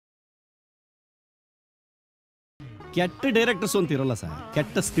ಕೆಟ್ಟ ಡೈರೆಕ್ಟರ್ಸ್ ಅಂತ ಇರೋಲ್ಲ ಸರ್,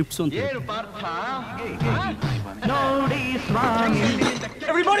 ಕೆಟ್ಟ ಸ್ಕ್ರಿಪ್ಟ್ಸ್ ಅಂತ.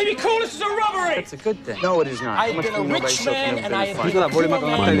 Everybody be cool, this is a robbery. It's a good thing. No, it is not. I've been a rich man and I have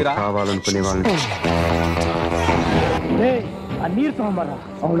ನೀರು ತಗೊಂಬಾರ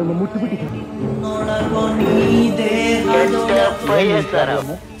ಅವಳನ್ನು ಮುಟ್ಟಿಬಿಟ್ಟಿದ್ದೆ.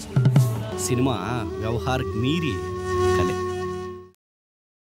 Cinema ವ್ಯವಹಾರಕ್ಕೆ ಮೀರಿ ಕಲೆ.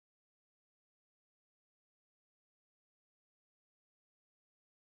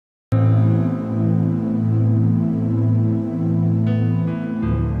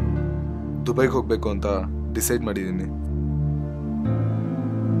 ದುಬೈಗೆ ಹೋಗ್ಬೇಕು ಅಂತ ಡಿಸೈಡ್ ಮಾಡಿದ್ದೀನಿ.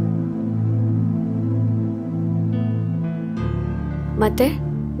 ಮತ್ತೆ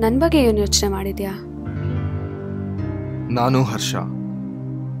ನನ್ನ ಬಗ್ಗೆ ಏನು ಯೋಚನೆ ಮಾಡಿದ್ಯಾ? ನಾನು ಹರ್ಷ,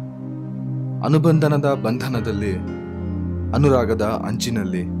 ಅನುಬಂಧನದ ಬಂಧನದಲ್ಲಿ, ಅನುರಾಗದ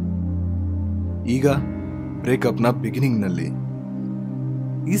ಅಂಚಿನಲ್ಲಿ, ಈಗ ಬ್ರೇಕಪ್ನ ಬಿಗಿನಿಂಗ್ನಲ್ಲಿ.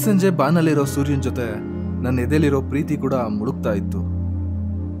 ಈ ಸಂಜೆ ಬಾನಲ್ಲಿರೋ ಸೂರ್ಯನ ಜೊತೆ ನನ್ನ ಎದೆಲಿರೋ ಪ್ರೀತಿ ಕೂಡ ಮುಳುಗ್ತಾ ಇತ್ತು.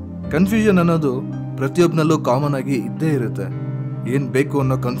 ಕನ್ಫ್ಯೂಷನ್ ಅನ್ನೋದು ಪ್ರತಿಯೊಬ್ಬನಲ್ಲೂ ಕಾಮನ್ ಆಗಿ ಇದ್ದೇ ಇರುತ್ತೆ. ಏನ್ ಬೇಕು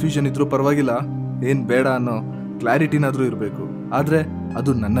ಅನ್ನೋ ಕನ್ಫ್ಯೂಷನ್ ಇದ್ರೂ ಪರವಾಗಿಲ್ಲ, ಏನ್ ಬೇಡ ಅನ್ನೋ ಕ್ಲಾರಿಟಿನಾದ್ರೂ ಇರಬೇಕು. ಆದ್ರೆ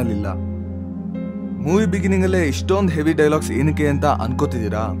ಅದು ನನ್ನಲ್ಲಿಲ್ಲ. ಮೂವಿ ಬಿಗಿನಿಂಗ್ ಅಲ್ಲೇ ಇಷ್ಟೊಂದು ಹೆವಿ ಡೈಲಾಗ್ಸ್ ಏನಕ್ಕೆ ಅಂತ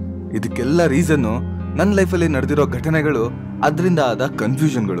ಅನ್ಕೋತಿದ್ದೀರಾ? ಇದಕ್ಕೆಲ್ಲ ರೀಸನ್ನು ನನ್ನ ಲೈಫಲ್ಲಿ ನಡೆದಿರೋ ಘಟನೆಗಳು, ಅದರಿಂದ ಆದ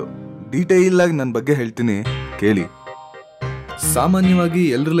ಕನ್ಫ್ಯೂಷನ್ಗಳು. ಡೀಟೇಲ್ ಆಗಿ ನನ್ನ ಬಗ್ಗೆ ಹೇಳ್ತೀನಿ, ಕೇಳಿ. ಸಾಮಾನ್ಯವಾಗಿ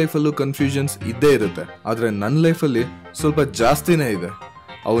ಎಲ್ಲರ ಲೈಫಲ್ಲೂ ಕನ್ಫ್ಯೂಷನ್ಸ್ ಇದ್ದೇ ಇರುತ್ತೆ, ಆದ್ರೆ ನನ್ನ ಲೈಫಲ್ಲಿ ಸ್ವಲ್ಪ ಜಾಸ್ತಿನೇ ಇದೆ.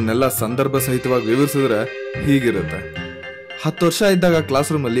 ಅವನ್ನೆಲ್ಲ ಸಂದರ್ಭ ಸಹಿತವಾಗಿ ವಿವರಿಸಿದ್ರೆ ಹೀಗಿರುತ್ತೆ. 10 ವರ್ಷ ಇದ್ದಾಗ ಕ್ಲಾಸ್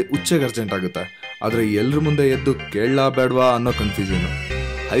ರೂಮಲ್ಲಿ ಉಚ್ಚೆಗೆ ಅರ್ಜೆಂಟ್ ಆಗುತ್ತೆ, ಆದರೆ ಎಲ್ಲರ ಮುಂದೆ ಎದ್ದು ಕೇಳಲಾ ಬೇಡವಾ ಅನ್ನೋ ಕನ್ಫ್ಯೂಷನ್.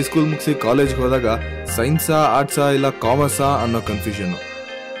 ಹೈಸ್ಕೂಲ್ ಮುಗಿಸಿ ಕಾಲೇಜ್ಗೆ ಹೋದಾಗ ಸೈನ್ಸಾ ಆರ್ಟ್ಸಾ ಇಲ್ಲ ಕಾಮರ್ಸಾ ಅನ್ನೋ ಕನ್ಫ್ಯೂಷನ್.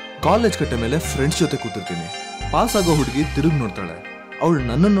 ಕಾಲೇಜ್ ಕಟ್ಟೆ ಮೇಲೆ ಫ್ರೆಂಡ್ಸ್ ಜೊತೆ ಕೂತಿರ್ತೀನಿ, ಪಾಸ್ ಆಗೋ ಹುಡುಗಿ ತಿರುಗಿ ನೋಡ್ತಾಳೆ, ಅವಳು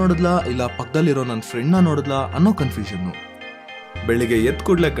ನನ್ನನ್ನು ನೋಡಿದ್ಲಾ ಇಲ್ಲ ಪಕ್ಕದಲ್ಲಿರೋ ನನ್ನ ಫ್ರೆಂಡ್ನ ನೋಡಿದ್ಲಾ ಅನ್ನೋ ಕನ್ಫ್ಯೂಷನ್ನು. ಬೆಳಿಗ್ಗೆ ಎದ್ದು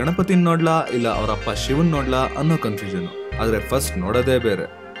ಕೂಡಲೇ ಗಣಪತಿನ ನೋಡ್ಲಾ ಇಲ್ಲ ಅವರಪ್ಪ ಶಿವನ್ ನೋಡ್ಲಾ ಅನ್ನೋ ಕನ್ಫ್ಯೂಷನ್ನು. ಆದರೆ ಫಸ್ಟ್ ನೋಡೋದೇ ಬೇರೆ.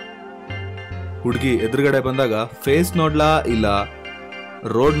 ಹುಡುಗಿ ಎದುರುಗಡೆ ಬಂದಾಗ ಫೇಸ್ ನೋಡ್ಲಾ ಇಲ್ಲ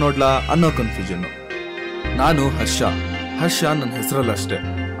ರೋಡ್ ನೋಡ್ಲಾ ಅನ್ನೋ ಕನ್ಫ್ಯೂಷನ್. ನಾನು ಹರ್ಷ ನನ್ನ ಹೆಸರಲ್ಲಷ್ಟೇ,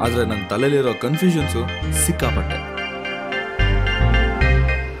 ಆದ್ರೆ ನನ್ನ ತಲೆಯಲ್ಲಿರೋ ಕನ್ಫ್ಯೂಷನ್ಸು ಸಿಕ್ಕಾಪಟ್ಟೆ.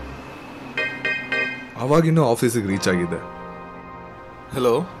 ಅವಾಗಿನ್ನೂ ಆಫೀಸಿಗೆ ರೀಚ್ ಆಗಿದೆ.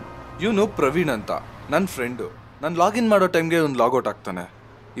 ಹಲೋ, ಇವನು ಪ್ರವೀಣ್ ಅಂತ ನನ್ನ ಫ್ರೆಂಡು. ನಾನು ಲಾಗಿನ್ ಮಾಡೋ ಟೈಮ್ಗೆ ಇವ್ನು ಲಾಗೌಟ್ ಆಗ್ತಾನೆ.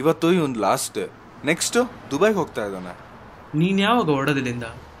 ಇವತ್ತು ಇವನು ಲಾಸ್ಟ್ ಡೇ. ನೆಕ್ಸ್ಟ್ ದುಬೈಗೆ ಹೋಗ್ತಾ ಇದ್ದಾನೆ. ನೀನು ಯಾವಾಗ ಹೊರಡೋದಿಲ್ಲಿಂದ?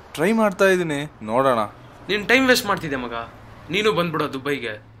 ಟ್ರೈ ಮಾಡ್ತಾ ಇದ್ದೀನಿ, ನೋಡೋಣ. ನೀನು ಟೈಮ್ ವೇಸ್ಟ್ ಮಾಡ್ತಿದ್ದೆ ಮಗ. ನೀನು ಬಂದ್ಬಿಡೋ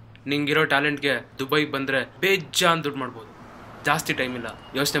ದುಬೈಗೆ. ನಿಂಗಿರೋ ಟ್ಯಾಲೆಂಟ್ಗೆ ದುಬೈಗೆ ಬಂದರೆ ಬೇಜಾನ್ ದುಡ್ಡು ಮಾಡ್ಬೋದು. ಜಾಸ್ತಿ ಟೈಮ್ ಇಲ್ಲ,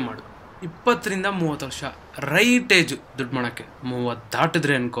 ಯೋಚನೆ ಮಾಡು. 20ರಿಂದ 30 ವರ್ಷ ರೈಟ್ ಏಜ್ ದುಡ್ಡು ಮಾಡೋಕ್ಕೆ. 30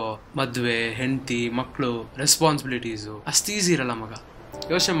 ದಾಟಿದ್ರೆ ಅನ್ಕೋ, ಮದುವೆ, ಹೆಂಡತಿ, ಮಕ್ಕಳು, ರೆಸ್ಪಾನ್ಸಿಬಿಲಿಟೀಸು ಅಷ್ಟು ಈಸಿ ಇರಲ್ಲ ಮಗ.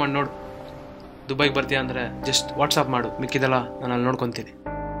 ಯೋಚನೆ ಮಾಡಿ ನೋಡು. ದುಬೈಗೆ ಬರ್ತೀಯ ಅಂದರೆ ಜಸ್ಟ್ ವಾಟ್ಸಪ್ ಮಾಡು, ಮಿಕ್ಕಿದೆಲ್ಲ ನಾನು ಅಲ್ಲಿ ನೋಡ್ಕೊತೀನಿ.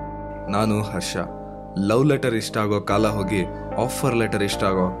 ನಾನು ಹರ್ಷ. ಲವ್ ಲೆಟರ್ ಇಷ್ಟ ಆಗೋ ಕಾಲ ಹೋಗಿ ಆಫರ್ ಲೆಟರ್ ಇಷ್ಟ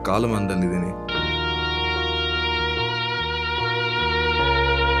ಆಗೋ ಕಾಲಮಾನದಲ್ಲಿದ್ದೀನಿ.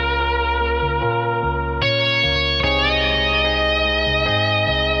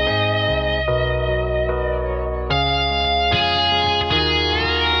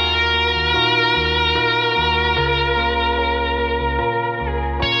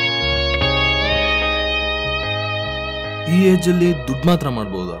 ಈ ಏಜಲ್ಲಿ ದುಡ್ಡು ಮಾತ್ರ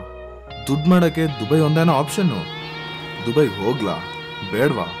ಮಾಡ್ಬೋದಾ? ದುಡ್ಡು ಮಾಡೋಕ್ಕೆ ದುಬೈ ಒಂದೇನೋ ಆಪ್ಷನ್ನು. ದುಬೈಗೆ ಹೋಗ್ಲಾ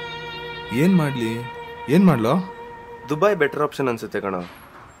ಬೇಡವಾ? ಏನು ಮಾಡ್ಲೋ? ದುಬೈ ಬೆಟರ್ ಆಪ್ಷನ್ ಅನ್ಸುತ್ತೆ ಕಣ.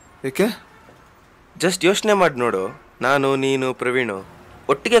 ಏಕೆ? ಜಸ್ಟ್ ಯೋಚನೆ ಮಾಡಿ ನೋಡು. ನಾನು, ನೀನು, ಪ್ರವೀಣು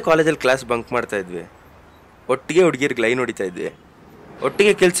ಒಟ್ಟಿಗೆ ಕಾಲೇಜಲ್ಲಿ ಕ್ಲಾಸ್ ಬಂಕ್ ಮಾಡ್ತಾ ಇದ್ವಿ, ಒಟ್ಟಿಗೆ ಹುಡುಗಿರಿಗೆ ಲೈನ್ ಹೊಡಿತಾ ಇದ್ವಿ,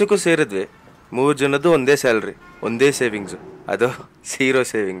 ಒಟ್ಟಿಗೆ ಕೆಲ್ಸಕ್ಕೂ ಸೇರಿದ್ವಿ. 3 ಜನದ್ದು ಒಂದೇ ಸ್ಯಾಲ್ರಿ, ಒಂದೇ ಸೇವಿಂಗ್ಸು, ಅದು 0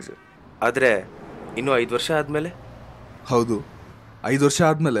 ಸೇವಿಂಗ್ಸು. ಆದರೆ ಇನ್ನೂ 5 ವರ್ಷ ಆದಮೇಲೆ? ಹೌದು, 5 ವರ್ಷ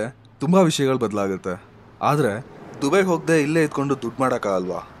ಆದಮೇಲೆ ತುಂಬ ವಿಷಯಗಳು ಬದಲಾಗುತ್ತೆ. ಆದರೆ ದುಬೈಗೆ ಹೋಗದೆ ಇಲ್ಲೇ ಇದ್ಕೊಂಡು ದುಡ್ಡು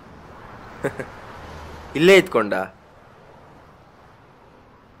ಮಾಡೋಕ್ಕಾಗಲ್ವಾ? ಇಲ್ಲೇ ಇದ್ಕೊಂಡ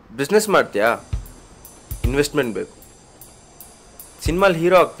ಬಿಸ್ನೆಸ್ ಮಾಡ್ತೀಯಾ? ಇನ್ವೆಸ್ಟ್ಮೆಂಟ್ ಬೇಕು. ಸಿನಿಮಾಲಿ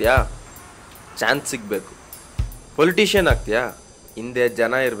ಹೀರೋ ಆಗ್ತೀಯಾ? ಚಾನ್ಸ್ ಸಿಗಬೇಕು. ಪೊಲಿಟಿಷಿಯನ್ ಆಗ್ತೀಯಾ? ಹಿಂದೆ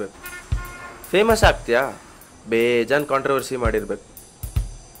ಜನ ಇರಬೇಕು. ಫೇಮಸ್ ಆಗ್ತೀಯಾ? ಬೇಜಾನ್ ಕಾಂಟ್ರವರ್ಸಿ ಮಾಡಿರ್ಬೇಕು.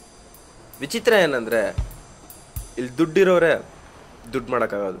 ವಿಚಿತ್ರ ಏನಂದರೆ ಇಲ್ಲಿ ದುಡ್ಡಿರೋರೆ ದುಡ್ಡು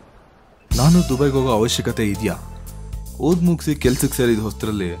ಮಾಡೋಕ್ಕಾಗೋದು. ನಾನು ದುಬೈಗೆ ಹೋಗೋ ಅವಶ್ಯಕತೆ ಇದೆಯಾ? ಓದ್ ಮುಗಿಸಿ ಕೆಲ್ಸಕ್ಕೆ ಸೇರಿದ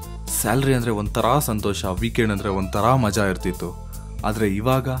ಹೊಸರಲ್ಲಿ ಸ್ಯಾಲ್ರಿ ಅಂದರೆ ಒಂಥರ ಸಂತೋಷ, ವೀಕೆಂಡ್ ಅಂದರೆ ಒಂಥರ ಮಜಾ ಇರ್ತಿತ್ತು. ಆದರೆ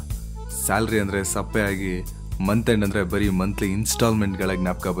ಇವಾಗ ಸ್ಯಾಲ್ರಿ ಅಂದರೆ ಸಪ್ಪೆ ಆಗಿ ಮಂತ್ ಎಂಡ್ ಅಂದರೆ ಬರೀ ಮಂತ್ಲಿ ಇನ್ಸ್ಟಾಲ್ಮೆಂಟ್ಗಳ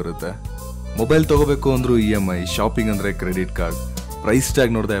ಜ್ಞಾಪಕ ಬರುತ್ತೆ. ಮೊಬೈಲ್ ತೊಗೋಬೇಕು ಅಂದರೂ EMI, ಶಾಪಿಂಗ್ ಅಂದರೆ ಕ್ರೆಡಿಟ್ ಕಾರ್ಡ್, ಪ್ರೈಸ್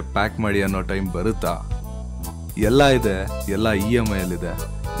ಟ್ಯಾಗ್ ನೋಡಿದೆ ಪ್ಯಾಕ್ ಮಾಡಿ ಅನ್ನೋ ಟೈಮ್ ಬರುತ್ತಾ? ಎಲ್ಲ ಇದೆ, ಎಲ್ಲ EMI ಅಲ್ಲಿದೆ,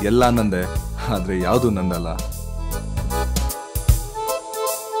 ಎಲ್ಲ ನಂದೆ, ಆದರೆ ಯಾವುದು ನಂದಲ್ಲ.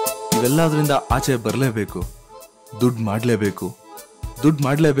 ಇವೆಲ್ಲದರಿಂದ ಆಚೆ ಬರಲೇಬೇಕು, ದುಡ್ಡು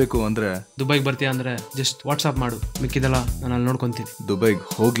ಮಾಡಲೇಬೇಕು ಅಂದರೆ ದುಬೈಗೆ ಬರ್ತೀಯ ಅಂದರೆ ಜಸ್ಟ್ ವಾಟ್ಸಪ್ ಮಾಡು, ಮಿಕ್ಕಿದೆಲ್ಲ ನಾನು ಅಲ್ಲಿ ನೋಡ್ಕೊತೀನಿ. ದುಬೈಗೆ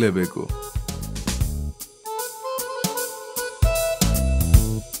ಹೋಗಲೇಬೇಕು.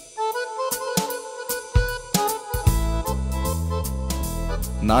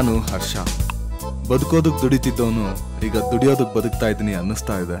 ನಾನು ಹರ್ಷ, ಬದುಕೋದಕ್ಕೆ ದುಡಿತಿದ್ದವನು ಈಗ ದುಡಿಯೋದಕ್ಕೆ ಬದುಕ್ತಾ ಇದ್ದೀನಿ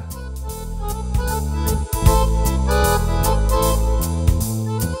ಅನ್ನಿಸ್ತಾ ಇದೆ.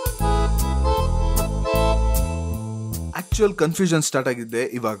 ಆಕ್ಚುಯಲ್ ಕನ್ಫ್ಯೂಷನ್ ಸ್ಟಾರ್ಟ್ ಆಗಿದ್ದೆ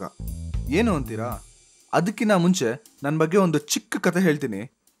ಇವಾಗ. ಏನು ಅಂತೀರಾ? ಅದಕ್ಕಿಂತ ಮುಂಚೆ ನನ್ನ ಬಗ್ಗೆ ಒಂದು ಚಿಕ್ಕ ಕತೆ ಹೇಳ್ತೀನಿ,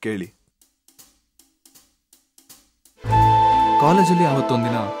 ಕೇಳಿ. ಕಾಲೇಜಲ್ಲಿ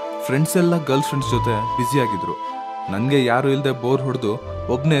ಅವತ್ತೊಂದಿನ ಫ್ರೆಂಡ್ಸ್ ಎಲ್ಲ ಗರ್ಲ್ ಫ್ರೆಂಡ್ಸ್ ಜೊತೆ ಬ್ಯುಸಿ ಆಗಿದ್ರು. ನನಗೆ ಯಾರು ಇಲ್ಲದೆ ಬೋರ್ ಹೊಡೆದು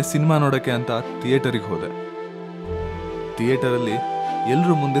ಒಬ್ಬನೇ ಸಿನಿಮಾ ನೋಡೋಕ್ಕೆ ಅಂತ ಥಿಯೇಟರಿಗೆ ಹೋದೆ. ಥಿಯೇಟರಲ್ಲಿ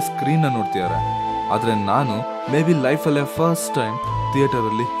ಎಲ್ಲರೂ ಮುಂದೆ ಸ್ಕ್ರೀನ್ನ ನೋಡ್ತಿದ್ದಾರೆ, ಆದರೆ ನಾನು ಮೇ ಬಿ ಲೈಫಲ್ಲೇ ಫಸ್ಟ್ ಟೈಮ್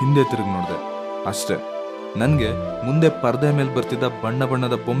ಥಿಯೇಟರಲ್ಲಿ ಹಿಂದೆ ತಿರುಗಿ ನೋಡಿದೆ ಅಷ್ಟೇ. ನನಗೆ ಮುಂದೆ ಪರ್ದೆ ಮೇಲೆ ಬರ್ತಿದ್ದ ಬಣ್ಣ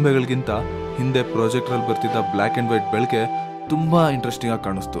ಬಣ್ಣದ ಬೊಂಬೆಗಳಿಗಿಂತ ಹಿಂದೆ ಪ್ರಾಜೆಕ್ಟ್ರಲ್ಲಿ ಬರ್ತಿದ್ದ ಬ್ಲ್ಯಾಕ್ ಆ್ಯಂಡ್ ವೈಟ್ ಬೆಳಕೆ ತುಂಬ ಇಂಟ್ರೆಸ್ಟಿಂಗ್ ಆಗಿ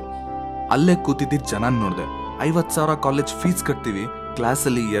ಕಾಣಿಸ್ತು. ಅಲ್ಲೇ ಕೂತಿದ್ದ ಜನ ನೋಡಿದೆ. 50,000 ಕಾಲೇಜ್ ಫೀಸ್ ಕಟ್ತೀವಿ,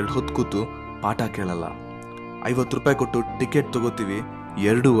 ಕ್ಲಾಸಲ್ಲಿ 2 ಹೊತ್ತು ಕೂತು ಪಾಠ ಕೇಳಲ್ಲ. 50 ರೂಪಾಯಿ ಕೊಟ್ಟು ಟಿಕೆಟ್ ತಗೋತೀವಿ,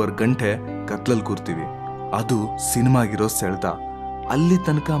 2.5 ಗಂಟೆ ಕತ್ಲಲ್ಲಿ ಕೂರ್ತೀವಿ. ಅದು ಸಿನಿಮಾಗಿರೋ ಸೆಳೆತ. ಅಲ್ಲಿ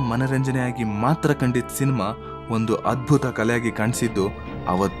ತನಕ ಮನರಂಜನೆಯಾಗಿ ಮಾತ್ರ ಕಂಡಿದ್ದ ಸಿನಿಮಾ ಒಂದು ಅದ್ಭುತ ಕಲೆಯಾಗಿ ಕಾಣಿಸಿದ್ದು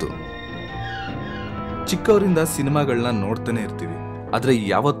ಅವತ್ತು. ಚಿಕ್ಕವರಿಂದ ಸಿನಿಮಾಗಳನ್ನ ನೋಡ್ತಾನೆ ಇರ್ತೀವಿ, ಆದರೆ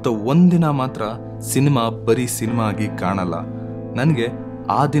ಯಾವತ್ತೋ ಒಂದಿನ ಮಾತ್ರ ಸಿನಿಮಾ ಬರೀ ಸಿನಿಮಾ ಆಗಿ ಕಾಣಲ್ಲ. ನನಗೆ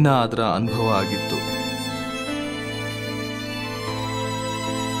ಆ ದಿನ ಅದರ ಅನುಭವ ಆಗಿತ್ತು.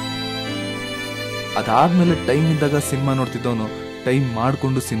 ಅದಾದ್ಮೇಲೆ ಟೈಮ್ ಇದ್ದಾಗ ಸಿನಿಮಾ ನೋಡ್ತಿದ್ದವನು ಟೈಮ್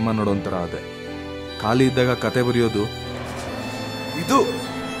ಮಾಡಿಕೊಂಡು ಸಿನಿಮಾ ನೋಡೋಂಥರ ಆದೆ. ಖಾಲಿ ಇದ್ದಾಗ ಕತೆ ಬರೆಯೋದು. ಇದು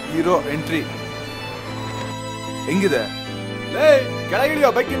ಹೀರೋ ಎಂಟ್ರಿ ಹೆಂಗಿದೆ?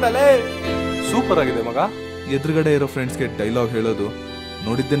 ಕೆಳಗಿಳಿಯೋ ಬೈಕಿಂದ ಲೇ, ಸೂಪರ್ ಆಗಿದೆ ಮಗ. ಎದುರುಗಡೆ ಇರೋ ಫ್ರೆಂಡ್ಸ್ಗೆ ಡೈಲಾಗ್ ಹೇಳೋದು,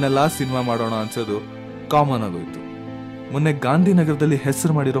 ನೋಡಿದ್ದನ್ನೆಲ್ಲ ಸಿನಿಮಾ ಮಾಡೋಣ ಅನ್ಸೋದು ಕಾಮನ್ ಆಗೋಯ್ತು. ಮೊನ್ನೆ ಗಾಂಧಿನಗರದಲ್ಲಿ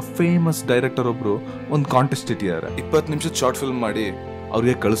ಹೆಸರು ಮಾಡಿರೋ ಫೇಮಸ್ ಡೈರೆಕ್ಟರ್ ಒಬ್ರು ಒಂದು ಕಾಂಟೆಸ್ಟ್ ಇಟ್ಟಿದ್ದಾರೆ. 20 ನಿಮಿಷದ ಶಾರ್ಟ್ ಫಿಲ್ಮ್ ಮಾಡಿ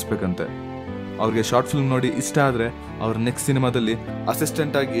ಅವ್ರಿಗೆ ಕಳಿಸ್ಬೇಕಂತೆ. ಅವ್ರಿಗೆ ಶಾರ್ಟ್ ಫಿಲ್ಮ್ ನೋಡಿ ಇಷ್ಟ ಆದರೆ ಅವ್ರ ನೆಕ್ಸ್ಟ್ ಸಿನಿಮಾದಲ್ಲಿ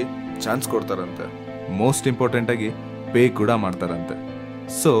ಅಸಿಸ್ಟೆಂಟ್ ಆಗಿ ಚಾನ್ಸ್ ಕೊಡ್ತಾರಂತೆ. ಮೋಸ್ಟ್ ಇಂಪಾರ್ಟೆಂಟ್ ಆಗಿ ಪೇ ಕೂಡ ಮಾಡ್ತಾರಂತೆ.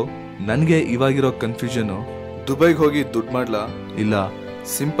 ಸೊ ನನಗೆ ಇವಾಗಿರೋ ಕನ್ಫ್ಯೂಷನು, ದುಬೈಗೆ ಹೋಗಿ ದುಡ್ಡು ಮಾಡ್ಲಾ ಇಲ್ಲ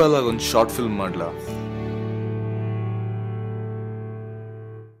ಸಿಂಪಲ್ ಆಗಿ ಒಂದು ಶಾರ್ಟ್ ಫಿಲ್ಮ್ ಮಾಡ್ಲಾ?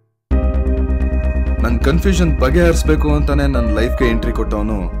 ನನ್ನ ಕನ್ಫ್ಯೂಷನ್ ಬಗೆಹರಿಸ್ಬೇಕು ಅಂತಾನೆ ನನ್ನ ಲೈಫ್ಗೆ ಎಂಟ್ರಿ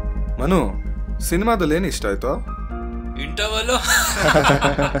ಕೊಟ್ಟವನು ಮನು. ಸಿನಿಮಾದಲ್ಲಿ ಏನು ಇಷ್ಟ ಆಯ್ತು? ಇಂಟರ್ವಲ್.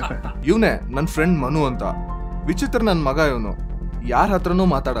 ಇವನೇ ನನ್ನ ಫ್ರೆಂಡ್ ಮನು ಅಂತ. ವಿಚಿತ್ರ ನನ್ನ ಮಗ ಇವನು. ಯಾರ ಹತ್ರನೂ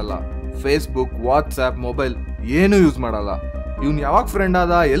ಮಾತಾಡಲ್ಲ. ಫೇಸ್ಬುಕ್, ವಾಟ್ಸ್ಆ್ಯಪ್, ಮೊಬೈಲ್ ಏನೂ ಯೂಸ್ ಮಾಡಲ್ಲ. ಇವ್ನು ಯಾವಾಗ ಫ್ರೆಂಡ್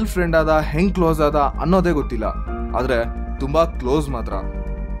ಆದ, ಎಲ್ಲಿ ಫ್ರೆಂಡ್ ಆದ, ಹೆಂಗ್ ಕ್ಲೋಸ್ ಆದ ಅನ್ನೋದೇ ಗೊತ್ತಿಲ್ಲ. ಆದರೆ ತುಂಬಾ ಕ್ಲೋಸ್ ಮಾತ್ರ.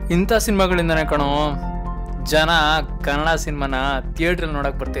 ಇಂಥ ಸಿನಿಮಾಗಳಿಂದನೇ ಕಣೋ ಜನ ಕನ್ನಡ ಸಿನಿಮಾನ ಥಿಯೇಟ್ರಲ್ಲಿ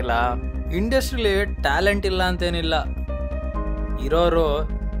ನೋಡಕ್ ಬರ್ತಿಲ್ಲ. ಇಂಡಸ್ಟ್ರಿಲಿ ಟ್ಯಾಲೆಂಟ್ ಇಲ್ಲ ಅಂತೇನಿಲ್ಲ, ಇರೋರು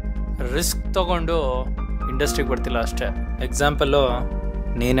ರಿಸ್ಕ್ ತಗೊಂಡು ಇಂಡಸ್ಟ್ರಿಗೆ ಬರ್ತಿಲ್ಲ ಅಷ್ಟೇ. ಎಕ್ಸಾಂಪಲ್ಲು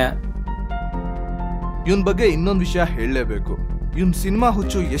ನೀನೇ. ಇವನ್ ಬಗ್ಗೆ ಇನ್ನೊಂದು ವಿಷಯ ಹೇಳಲೇಬೇಕು. ಇವನ್ ಸಿನಿಮಾ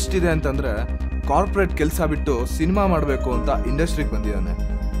ಹುಚ್ಚು ಎಷ್ಟಿದೆ ಅಂತಂದ್ರೆ, ಕಾರ್ಪೊರೇಟ್ ಕೆಲಸ ಬಿಟ್ಟು ಸಿನಿಮಾ ಮಾಡಬೇಕು ಅಂತ ಇಂಡಸ್ಟ್ರಿಗೆ ಬಂದಿದ್ದಾನೆ.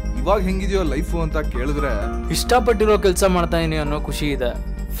 ಇವಾಗ ಹೆಂಗಿದೆಯೋ ಲೈಫು ಅಂತ ಕೇಳಿದ್ರೆ, ಇಷ್ಟಪಟ್ಟಿರೋ ಕೆಲಸ ಮಾಡ್ತಾ ಇದೀನಿ ಅನ್ನೋ ಖುಷಿ ಇದೆ.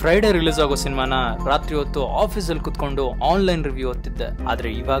 ಫ್ರೈಡೇ ರಿಲೀಸ್ ಆಗೋ ಸಿನಿಮಾನ ರಾತ್ರಿ ಹೊತ್ತು ಆಫೀಸಲ್ಲಿ ಕುತ್ಕೊಂಡು ಆನ್ಲೈನ್ ರಿವ್ಯೂ ಓದ್ತಿದ್ದೆ. ಆದ್ರೆ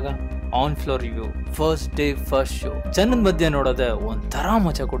ಇವಾಗ on floor review, first day first show, ಜನದ ಮಧ್ಯೆ ನೋಡೋದೆ ಒಂಥರ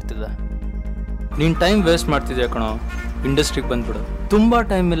ಮಜಾ ಕೊಡ್ತಿದ್ದೆ. ನೀನ್ ಟೈಮ್ ವೇಸ್ಟ್ ಮಾಡ್ತಿದ್ಯಾ ಕಣೋ, ಇಂಡಸ್ಟ್ರಿಗೆ ಬಂದ್ಬಿಡು. ತುಂಬಾ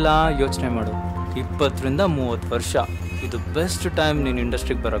ಟೈಮ್ ಇಲ್ಲ, ಯೋಚನೆ ಮಾಡು. 20ರಿಂದ 30 ವರ್ಷ ಇದು ಬೆಸ್ಟ್ ಟೈಮ್ ನೀನು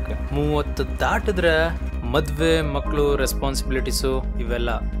ಇಂಡಸ್ಟ್ರಿಗೆ ಬರೋಕ್ಕೆ. 30 ದಾಟಿದ್ರೆ ಮದುವೆ, ಮಕ್ಕಳು, ರೆಸ್ಪಾನ್ಸಿಬಿಲಿಟೀಸು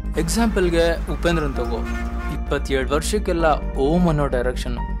ಇವೆಲ್ಲ. ಎಕ್ಸಾಂಪಲ್ಗೆ ಉಪೇಂದ್ರನ್ ತಗೋ, 27 ವರ್ಷಕ್ಕೆಲ್ಲ ಓಮ್ ಅನ್ನೋ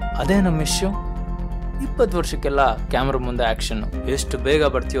ಡೈರೆಕ್ಷನ್, ಅದೇ ನಮ್ಮ ಇಶ್ಯೂ. 20 ವರ್ಷಕ್ಕೆಲ್ಲ ಕ್ಯಾಮ್ರಾ ಮುಂದೆ ಆ್ಯಕ್ಷನ್ನು. ಎಷ್ಟು ಬೇಗ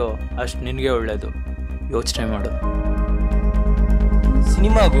ಬರ್ತೀಯೋ ಅಷ್ಟು ನಿನಗೆ ಒಳ್ಳೇದು. ಯೋಚನೆ ಮಾಡು.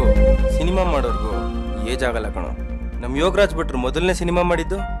 ಸಿನಿಮಾ ಮಾಡೋರ್ಗು ಏಜ್ ಆಗಲ್ಲ ಕಣೋ. ನಮ್ಮ ಯೋಗರಾಜ್ ಭಟ್ರು ಮೊದಲನೇ ಸಿನಿಮಾ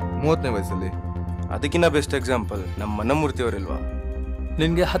ಮಾಡಿದ್ದು 30ನೇ ವಯಸ್ಸಲ್ಲಿ. ಅದಕ್ಕಿಂತ ಬೆಸ್ಟ್ ಎಕ್ಸಾಂಪಲ್ ನಮ್ಮ ಮನಮೂರ್ತಿ ಅವರಿಲ್ವಾ?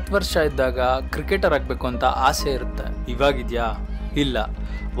 ನಿನಗೆ 10 ವರ್ಷ ಇದ್ದಾಗ ಕ್ರಿಕೆಟರ್ ಆಗಬೇಕು ಅಂತ ಆಸೆ ಇರುತ್ತೆ. ಇವಾಗಿದ್ಯಾ? ಇಲ್ಲ.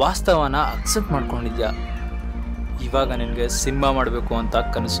 ವಾಸ್ತವನ ಅಕ್ಸೆಪ್ಟ್ ಮಾಡ್ಕೊಂಡಿದ್ಯಾ? ಇವಾಗ ನಿನಗೆ ಸಿನಿಮಾ ಮಾಡಬೇಕು ಅಂತ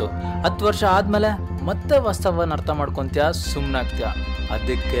ಕನಸು. 10 ವರ್ಷ ಆದಮೇಲೆ ಮತ್ತೆ ವಾಸ್ತವನ ಅರ್ಥ ಮಾಡ್ಕೊತೀಯ, ಸುಮ್ಮನಾಗ್ತೀಯ.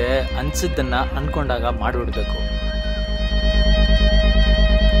 ಅದಕ್ಕೆ ಅನ್ಸಿದ್ದನ್ನ ಅನ್ಕೊಂಡಾಗ ಮಾಡಿಬಿಡ್ಬೇಕು.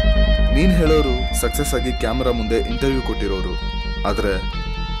 ನೀನು ಹೇಳೋರು ಸಕ್ಸಸ್ ಆಗಿ ಕ್ಯಾಮ್ರಾ ಮುಂದೆ ಇಂಟರ್ವ್ಯೂ ಕೊಟ್ಟಿರೋರು, ಆದರೆ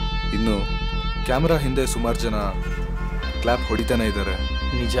ಇನ್ನು ಕ್ಯಾಮ್ರಾ ಹಿಂದೆ ಸುಮಾರು ಜನ ಕ್ಲಾಪ್ ಹೊಡಿತಾನೆ ಇದ್ದಾರೆ.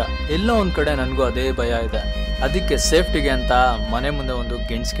 ನಿಜ. ಎಲ್ಲೋ ಒಂದು ಕಡೆ ನನಗೂ ಅದೇ ಭಯ ಇದೆ. ಅದಕ್ಕೆ ಸೇಫ್ಟಿಗೆ ಅಂತ ಮನೆ ಮುಂದೆ ಒಂದು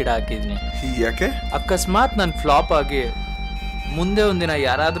ಗೆಣಸು ಗಿಡ ಹಾಕಿದ್ದೀನಿ. ಯಾಕೆ? ಅಕಸ್ಮಾತ್ ನಾನು ಫ್ಲಾಪ್ ಆಗಿ ಮುಂದೆ ಒಂದಿನ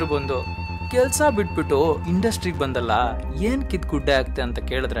ಯಾರಾದ್ರೂ ಬಂದು ಕೆಲ್ಸ ಬಿಟ್ಬಿಟ್ಟು ಇಂಡಸ್ಟ್ರಿಗೆ ಬಂದಲ್ಲ ಏನ್ ಕಿತ್ ಗುಡ್ಡೆ ಆಗ್ತೆ ಅಂತ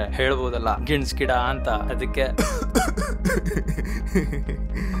ಕೇಳಿದ್ರೆ ಹೇಳ್ಬೋದಲ್ಲ ಗಿಣ್ಸ್ ಗಿಡ ಅಂತ. ಅದಕ್ಕೆ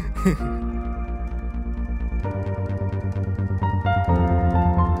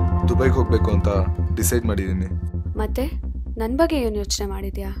ದುಬೈಗೆ ಹೋಗ್ಬೇಕು ಅಂತ ಡಿಸೈಡ್ ಮಾಡಿದ್ದೀನಿ. ಮತ್ತೆ ನನ್ನ ಬಗ್ಗೆ ಏನು ಯೋಚನೆ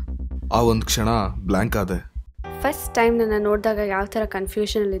ಮಾಡಿದ್ಯಾ? ಆ ಒಂದು ಕ್ಷಣ ಬ್ಲ್ಯಾಂಕ್ ಆದೆ. ಫಸ್ಟ್ ಟೈಮ್ ನನ್ನ ನೋಡಿದಾಗ ಯಾವ ಥರ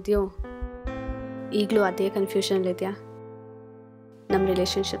ಕನ್ಫ್ಯೂಷನಲ್ಲಿದೆಯೋ ಈಗಲೂ ಅದೇ ಕನ್ಫ್ಯೂಷನಲ್ಲಿದೆಯಾ? ನಮ್ಮ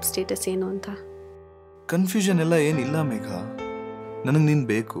ರಿಲೇಶನ್ಶಿಪ್ ಸ್ಟೇಟಸ್ ಏನು ಅಂತ? ಕನ್ಫ್ಯೂಷನ್ ಎಲ್ಲ ಏನಿಲ್ಲ ಮೇಘ, ನನಗೆ ನೀನು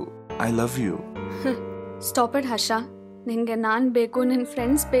ಬೇಕು. I love you. Stop it ಹರ್ಷ. ನಿನಗೆ ನಾನು ಬೇಕು, ನಿನ್ನ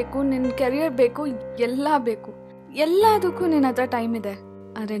ಫ್ರೆಂಡ್ಸ್ ಬೇಕು, ನಿನ್ನ ಕೆರಿಯರ್ ಬೇಕು, ಎಲ್ಲ ಬೇಕು. ಎಲ್ಲದಕ್ಕೂ ನಿನ್ನ ಹತ್ರ ಟೈಮ್ ಇದೆ,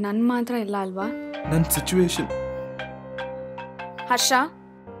 ಆದರೆ ನನ್ನ ಮಾತ್ರ ಇಲ್ಲ ಅಲ್ವಾ? ನನ್ನ ಸಿಚುವೇಶನ್. ಹರ್ಷ,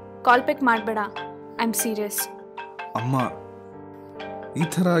 ಕಾಲ್ ಪಿಕ್ ಮಾಡಬೇಡ. I am serious. ಅಮ್ಮ, ಈ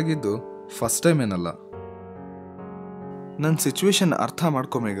ಥರ ಆಗಿದ್ದು ಫಸ್ಟ್ ಟೈಮ್ ಏನಲ್ಲ. ನನ್ನ ಸಿಚುವೇಶನ್ ಅರ್ಥ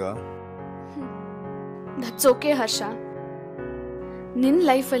ಮಾಡ್ಕೊ ಮೇಘ. ದಟ್ಸ್ ಓಕೆ ಹರ್ಷ. ನಿನ್ನ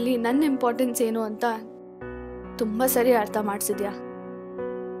ಲೈಫಲ್ಲಿ ನನ್ನ ಇಂಪಾರ್ಟೆನ್ಸ್ ಏನು ಅಂತ ತುಂಬ ಸರಿ ಅರ್ಥ ಮಾಡಿಸಿದ್ಯಾ.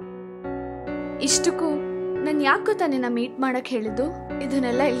 ಇಷ್ಟಕ್ಕೂ ನಾನು ಯಾಕೆ ಗೊತ್ತಾ ನಿನ್ನ ಮೀಟ್ ಮಾಡಕ್ಕೆ ಹೇಳಿದ್ದು?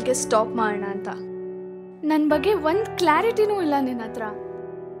 ಇದನ್ನೆಲ್ಲ ಇಲ್ಲಿಗೆ ಸ್ಟಾಪ್ ಮಾಡೋಣ ಅಂತ. ನನ್ನ ಬಗ್ಗೆ ಒಂದು ಕ್ಲಾರಿಟಿನೂ ಇಲ್ಲ ನಿನ್ನ ಹತ್ರ.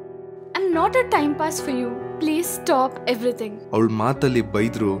 I am not a time pass for you. Please stop everything. ಅವಳ ಮಾತಲ್ಲಿ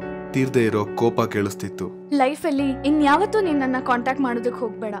ಬೈದ್ರು ತೀರ್ದೇ ಇರೋ ಕೋಪ ಕೇಳಿಸ್ತಿತ್ತು. ಲೈಫಲ್ಲಿ ಇನ್ಯಾವತ್ತೂ ನಿನ್ನನ್ನು ಕಾಂಟ್ಯಾಕ್ಟ್ ಮಾಡೋದಕ್ಕೆ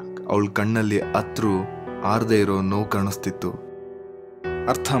ಹೋಗ್ಬೇಡ. ಅವಳ ಕಣ್ಣಲ್ಲಿ ಅತ್ರು ಆರ್ದೇ ಇರೋ ನೋವು ಕಾಣಿಸ್ತಿತ್ತು.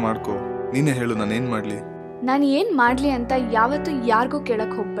 ಅರ್ಥ ಮಾಡ್ಕೊ. ನೀನೇ ಹೇಳು, ನಾನೇನ್ ಮಾಡ್ಲಿ? ನಾನು ಏನು ಮಾಡಲಿ ಅಂತ ಯಾವತ್ತೂ ಯಾರಿಗೂ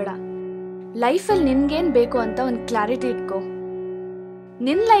ಕೇಳಕ್ಕೆ ಹೋಗ್ಬೇಡ. ಲೈಫಲ್ಲಿ ನಿನ್ಗೇನು ಬೇಕು ಅಂತ ಒಂದು ಕ್ಲಾರಿಟಿ ಇಟ್ಕೋ.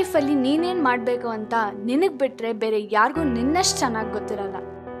 ನಿನ್ನ ಲೈಫಲ್ಲಿ ನೀನೇನು ಮಾಡಬೇಕು ಅಂತ ನಿನಗೆ ಬಿಟ್ಟರೆ ಬೇರೆ ಯಾರಿಗೂ ನಿನ್ನಷ್ಟು ಚೆನ್ನಾಗಿ ಗೊತ್ತಿರಲ್ಲ.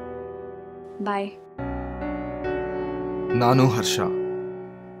 ಬಾಯ್. ನಾನು ಹರ್ಷ.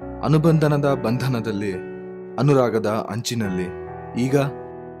 ಅನುಬಂಧನದ ಬಂಧನದಲ್ಲಿ, ಅನುರಾಗದ ಅಂಚಿನಲ್ಲಿ, ಈಗ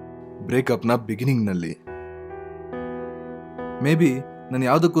ಬ್ರೇಕಪ್ನ ಬಿಗಿನಿಂಗ್ನಲ್ಲಿ. ಮೇ ಬಿ ನಾನು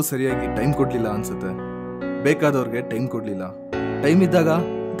ಯಾವುದಕ್ಕೂ ಸರಿಯಾಗಿ ಟೈಮ್ ಕೊಡಲಿಲ್ಲ ಅನ್ಸುತ್ತೆ. ಬೇಕಾದವ್ರಿಗೆ ಟೈಮ್ ಕೊಡಲಿಲ್ಲ. ಟೈಮ್ ಇದ್ದಾಗ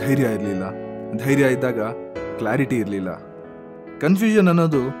ಧೈರ್ಯ ಇರಲಿಲ್ಲ, ಧೈರ್ಯ ಇದ್ದಾಗ ಕ್ಲಾರಿಟಿ ಇರಲಿಲ್ಲ. ಕನ್ಫ್ಯೂಷನ್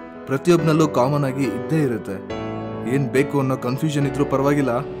ಅನ್ನೋದು ಪ್ರತಿಯೊಬ್ಬನಲ್ಲೂ ಕಾಮನ್ ಆಗಿ ಇದ್ದೇ ಇರುತ್ತೆ. ಏನು ಬೇಕು ಅನ್ನೋ ಕನ್ಫ್ಯೂಷನ್ ಇದ್ರೂ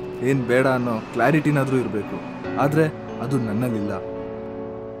ಪರವಾಗಿಲ್ಲ, ಏನು ಬೇಡ ಅನ್ನೋ ಕ್ಲಾರಿಟಿನಾದರೂ ಇರಬೇಕು. ಆದರೆ ಅದು ನನ್ನಲ್ಲಿಲ್ಲ.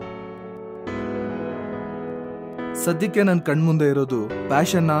 ಸದ್ಯಕ್ಕೆ ನನ್ನ ಕಣ್ಮುಂದೆ ಇರೋದು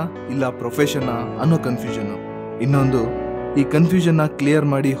ಪ್ಯಾಷನ್ನ ಇಲ್ಲ ಪ್ರೊಫೆಷನ್ನ ಅನ್ನೋ ಕನ್ಫ್ಯೂಷನ್ನು. ಇನ್ನೊಂದು, ಈ ಕನ್ಫ್ಯೂಷನ್ನ ಕ್ಲಿಯರ್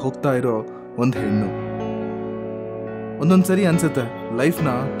ಮಾಡಿ ಹೋಗ್ತಾ ಇರೋ ಒಂದು ಹೆಣ್ಣು. ಒಂದೊಂದ್ಸರಿ ಅನ್ಸುತ್ತೆ ಲೈಫ್ನ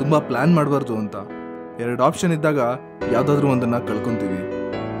ತುಂಬ ಪ್ಲ್ಯಾನ್ ಮಾಡಬಾರ್ದು ಅಂತ. ಎರಡು ಆಪ್ಷನ್ ಇದ್ದಾಗ ಯಾವುದಾದ್ರೂ ಒಂದನ್ನು ಕಳ್ಕೊತೀವಿ.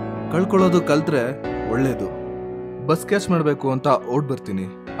 ಕಳ್ಕೊಳ್ಳೋದು ಕಲ್ತ್ರೆ ಒಳ್ಳೇದು. ಬಸ್ ಕ್ಯಾಚ್ ಮಾಡಬೇಕು ಅಂತ ಓಡ್ ಬರ್ತೀನಿ,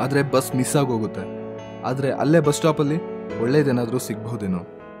 ಆದರೆ ಬಸ್ ಮಿಸ್ ಆಗೋಗುತ್ತೆ. ಆದರೆ ಅಲ್ಲೇ ಬಸ್ ಸ್ಟಾಪಲ್ಲಿ ಒಳ್ಳೇದೇನಾದರೂ ಸಿಗ್ಬಹುದೇನೋ.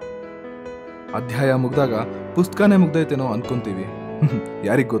 ಅಧ್ಯಾಯ ಮುಗ್ದಾಗ ಪುಸ್ತಕನೇ ಮುಗ್ದೈತೇನೋ ಅನ್ಕೊಂತೀವಿ.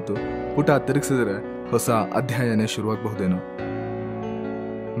 ಯಾರಿಗ್ ಗೊತ್ತು, ಪುಟ ತಿರುಗಿಸಿದ್ರೆ ಹೊಸ ಅಧ್ಯಾಯನೇ ಶುರುವಾಗಬಹುದೇನೋ.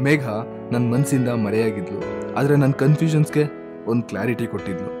 ಮೇಘ ನನ್ನ ಮನಸ್ಸಿಂದ ಮರೆಯಾಗಿದ್ಲು, ಆದರೆ ನನ್ನ ಕನ್ಫ್ಯೂಷನ್ಸ್ಗೆ ಒಂದು ಕ್ಲಾರಿಟಿ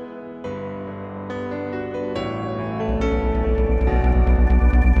ಕೊಟ್ಟಿದ್ಲು.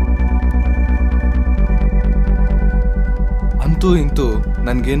 ಅಂತೂ ಇಂತೂ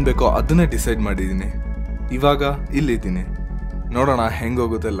ನನ್ಗೇನ್ ಬೇಕೋ ಅದನ್ನೇ ಡಿಸೈಡ್ ಮಾಡಿದ್ದೀನಿ. ಇವಾಗ ಇಲ್ಲಿದ್ದೀನಿ, ನೋಡೋಣ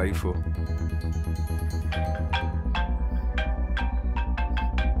ಹೆಂಗೋಗುತ್ತೆ ಲೈಫು.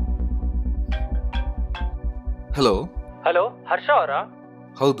 ಹಲೋ. ಹಲೋ, ಹರ್ಷ ಅವರಾ?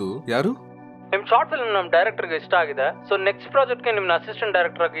 ಹೌದು, ಯಾರು? ನಿಮ್ ಶಾರ್ಟ್ ಫಿಲ್ಮ್ ನಮ್ ಡೈರೆಕ್ಟರ್ಗೆ ಇಷ್ಟ ಆಗಿದೆ. ಸೊ ನೆಕ್ಸ್ಟ್ ಪ್ರಾಜೆಕ್ಟ್ಗೆ ನಿಮ್ನ ಅಸಿಸ್ಟೆಂಟ್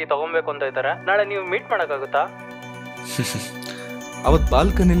ಡೈರೆಕ್ಟರ್ ಆಗಿ ತಗೊಬೇಕು ಅಂತ ಇದ್ದಾರೆ. ನಾಳೆ ನೀವು ಮೀಟ್ ಮಾಡೋಕ್ಕಾಗುತ್ತಾ? ಅವತ್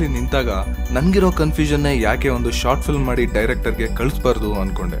ಬಾಲ್ಕನಿಲಿ ನಿಂತಾಗ ನನ್ಗಿರೋ ಕನ್ಫ್ಯೂಷನ್ನೇ ಯಾಕೆ ಒಂದು ಶಾರ್ಟ್ ಫಿಲ್ಮ್ ಮಾಡಿ ಡೈರೆಕ್ಟರ್ಗೆ ಕಳಿಸ್ಬಾರ್ದು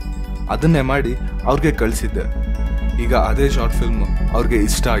ಅನ್ಕೊಂಡೆ. ಅದನ್ನೇ ಮಾಡಿ ಅವ್ರಿಗೆ ಕಳಿಸಿದ್ದೆ. ಈಗ ಅದೇ ಶಾರ್ಟ್ ಫಿಲ್ಮ್ ಅವ್ರಿಗೆ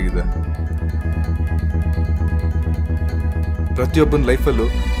ಇಷ್ಟ ಆಗಿದೆ. ಪ್ರತಿಯೊಬ್ಬನ ಲೈಫಲ್ಲೂ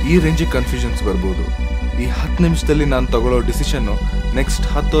ಈ ರೇಂಜಿಗೆ ಕನ್ಫ್ಯೂಷನ್ಸ್ ಬರ್ಬೋದು. ಈ 10 ನಿಮಿಷದಲ್ಲಿ ನಾನು ತಗೊಳ್ಳೋ ಡಿಸಿಷನ್ನು ನೆಕ್ಸ್ಟ್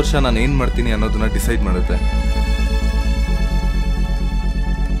 10 ವರ್ಷ ನಾನು ಏನು ಮಾಡ್ತೀನಿ ಅನ್ನೋದನ್ನ ಡಿಸೈಡ್ ಮಾಡುತ್ತೆ.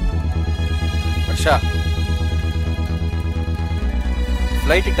 ಹರ್ಷ,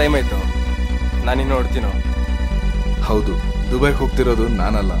 ಫ್ಲೈಟಿಗೆ ಟೈಮ್ ಆಯಿತು, ನಾನಿನ್ನು ಹೊಡ್ತೀನೋ? ಹೌದು, ದುಬೈಗೆ ಹೋಗ್ತಿರೋದು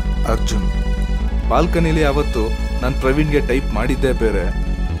ನಾನಲ್ಲ, ಅರ್ಜುನ್. ಬಾಲ್ಕನಿಲಿ ಅವತ್ತು ನಾನು ಪ್ರವೀಣ್ಗೆ ಟೈಪ್ ಮಾಡಿದ್ದೇ ಬೇರೆ,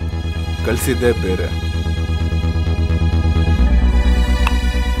 ಕಳಿಸಿದ್ದೇ ಬೇರೆ.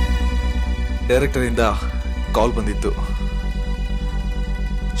 ಡೈರೆಕ್ಟರಿಂದ ಕಾಲ್ ಬಂದಿತ್ತು.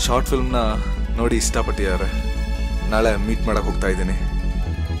 ಶಾರ್ಟ್ ಫಿಲ್ಮ್ನ ನೋಡಿ ಇಷ್ಟಪಟ್ಟಿದ್ದಾರೆ. ನಾಳೆ ಮೀಟ್ ಮಾಡಕ್ಕೆ ಹೋಗ್ತಾ ಇದ್ದೀನಿ.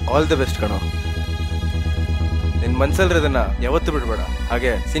 ಆಲ್ ದಿ ಬೆಸ್ಟ್ ಕಣೋ. ನಿನ್ನ ಮನ್ಸಲ್ಲಿರೋದನ್ನ ಯಾವತ್ತೂ ಬಿಡಬೇಡ,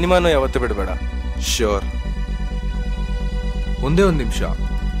 ಹಾಗೆ ಸಿನಿಮಾನೂ ಯಾವತ್ತೂ ಬಿಡಬೇಡ. ಶ್ಯೂರ್. ಒಂದೇ ಒಂದು ನಿಮಿಷ,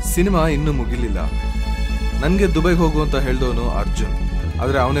 ಸಿನಿಮಾ ಇನ್ನೂ ಮುಗಿಲಿಲ್ಲ. ನನಗೆ ದುಬೈಗೆ ಹೋಗು ಅಂತ ಹೇಳ್ದವನು ಅರ್ಜುನ್,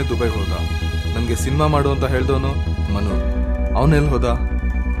 ಆದರೆ ಅವನೇ ದುಬೈಗೆ ಹೋದ. ನನಗೆ ಸಿನಿಮಾ ಮಾಡು ಅಂತ ಹೇಳ್ದವನು ಮನು. ಅವನೆಲ್ಲಿ ಹೋದ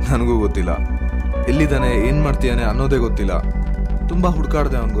ನನಗೂ ಗೊತ್ತಿಲ್ಲ. ಎಲ್ಲಿದ್ದಾನೆ, ಏನು ಮಾಡ್ತೀಯಾನೆ ಅನ್ನೋದೇ ಗೊತ್ತಿಲ್ಲ. ತುಂಬ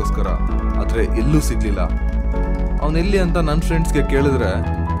ಹುಡುಕಾಡ್ದೆ ಅವನಿಗೋಸ್ಕರ, ಆದರೆ ಎಲ್ಲೂ ಸಿಗ್ಲಿಲ್ಲ. ಅವನೆಲ್ಲಿ ಅಂತ ನನ್ನ ಫ್ರೆಂಡ್ಸ್ಗೆ ಕೇಳಿದ್ರೆ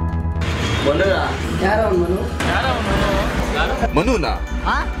ಮನುನಾ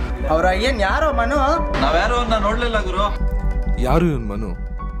ಅವ್ರ ಏನ್ ಯಾರೋ ಮನು, ನಾವ್ಯಾರು ನೋಡ್ಲಿಲ್ಲ ಗುರು. ಯಾರು ಇವನ್ ಮನು?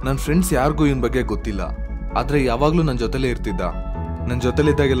 ನನ್ನ ಫ್ರೆಂಡ್ಸ್ ಯಾರಿಗೂ ಇವನ್ ಬಗ್ಗೆ ಗೊತ್ತಿಲ್ಲ. ಆದ್ರೆ ಯಾವಾಗ್ಲೂ ನನ್ನ ಜೊತೆಲೇ ಇರ್ತಿದ್ದ. ನನ್ನ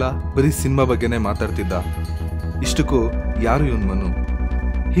ಜೊತೆಲಿದ್ದಾಗೆಲ್ಲ ಬರೀ ಸಿನಿಮಾ ಬಗ್ಗೆನೇ ಮಾತಾಡ್ತಿದ್ದ. ಇಷ್ಟಕ್ಕೂ ಯಾರು ಇವನ್ ಮನು?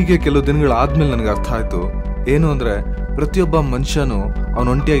 ಹೀಗೆ ಕೆಲವು ದಿನಗಳಾದ್ಮೇಲೆ ನನಗೆ ಅರ್ಥ ಆಯ್ತು ಏನು ಅಂದ್ರೆ, ಪ್ರತಿಯೊಬ್ಬ ಮನುಷ್ಯನು ಅವನು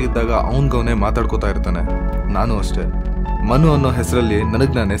ಒಂಟಿಯಾಗಿದ್ದಾಗ ಅವನ್ಗವನೇ ಮಾತಾಡ್ಕೋತಾ ಇರ್ತಾನೆ. ನಾನು ಅಷ್ಟೇ. ಮನು ಅನ್ನೋ ಹೆಸರಲ್ಲಿ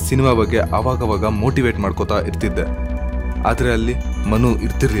ನನಗೆ ನಾನೇ ಸಿನಿಮಾ ಬಗ್ಗೆ ಆವಾಗವಾಗ ಮೋಟಿವೇಟ್ ಮಾಡ್ಕೋತಾ ಇರ್ತಿದ್ದೆ. ಆದರೆ ಅಲ್ಲಿ ಮನು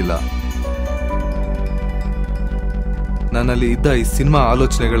ಇರ್ತಿರ್ಲಿಲ್ಲ. ನನ್ನಲ್ಲಿ ಇದ್ದ ಈ ಸಿನಿಮಾ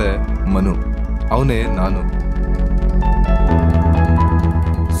ಆಲೋಚನೆಗಳೇ ಮನು, ಅವನೇ ನಾನು.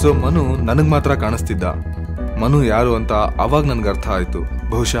 ಸೊ ಮನು ನನಗೆ ಮಾತ್ರ ಕಾಣಿಸ್ತಿದ್ದ. ಮನು ಯಾರು ಅಂತ ಅವಾಗ ನನ್ಗೆ ಅರ್ಥ ಆಯ್ತು.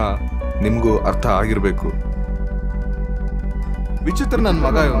 ಬಹುಶಃ ನಿಮ್ಗೂ ಅರ್ಥ ಆಗಿರ್ಬೇಕು. ವಿಚಿತ್ರ ನನ್ನ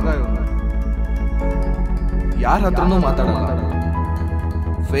ಮಗ ಯಾರ ಹತ್ರನೂ ಮಾತಾಡಲ್ಲ.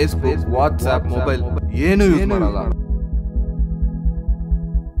 ಫೇಸ್ಬುಕ್, ವಾಟ್ಸ್ಆಪ್, ಮೊಬೈಲ್ ಏನು ಯೂಸ್ ಮಾಡಲ್ಲ.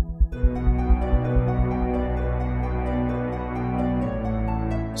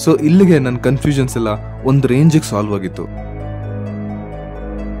 ಸೊ ಇಲ್ಲಿಗೆ ನನ್ನ ಕನ್ಫ್ಯೂಷನ್ಸ್ ಎಲ್ಲ ಒಂದು ರೇಂಜಿಗೆ ಸಾಲ್ವ್ ಆಗಿತ್ತು.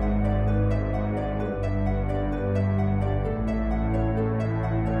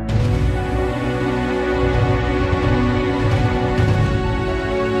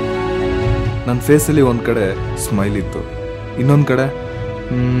 ನನ್ನ ಫೇಸಲ್ಲಿ ಒಂದು ಕಡೆ ಸ್ಮೈಲ್ ಇತ್ತು, ಇನ್ನೊಂದು ಕಡೆ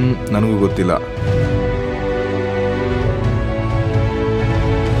ನನಗೂ ಗೊತ್ತಿಲ್ಲ.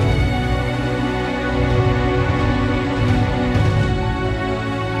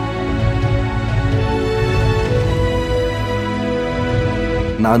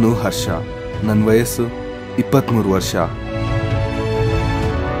 ನಾನು ಹರ್ಷ. ನನ್ನ ವಯಸ್ಸು 23 ವರ್ಷ.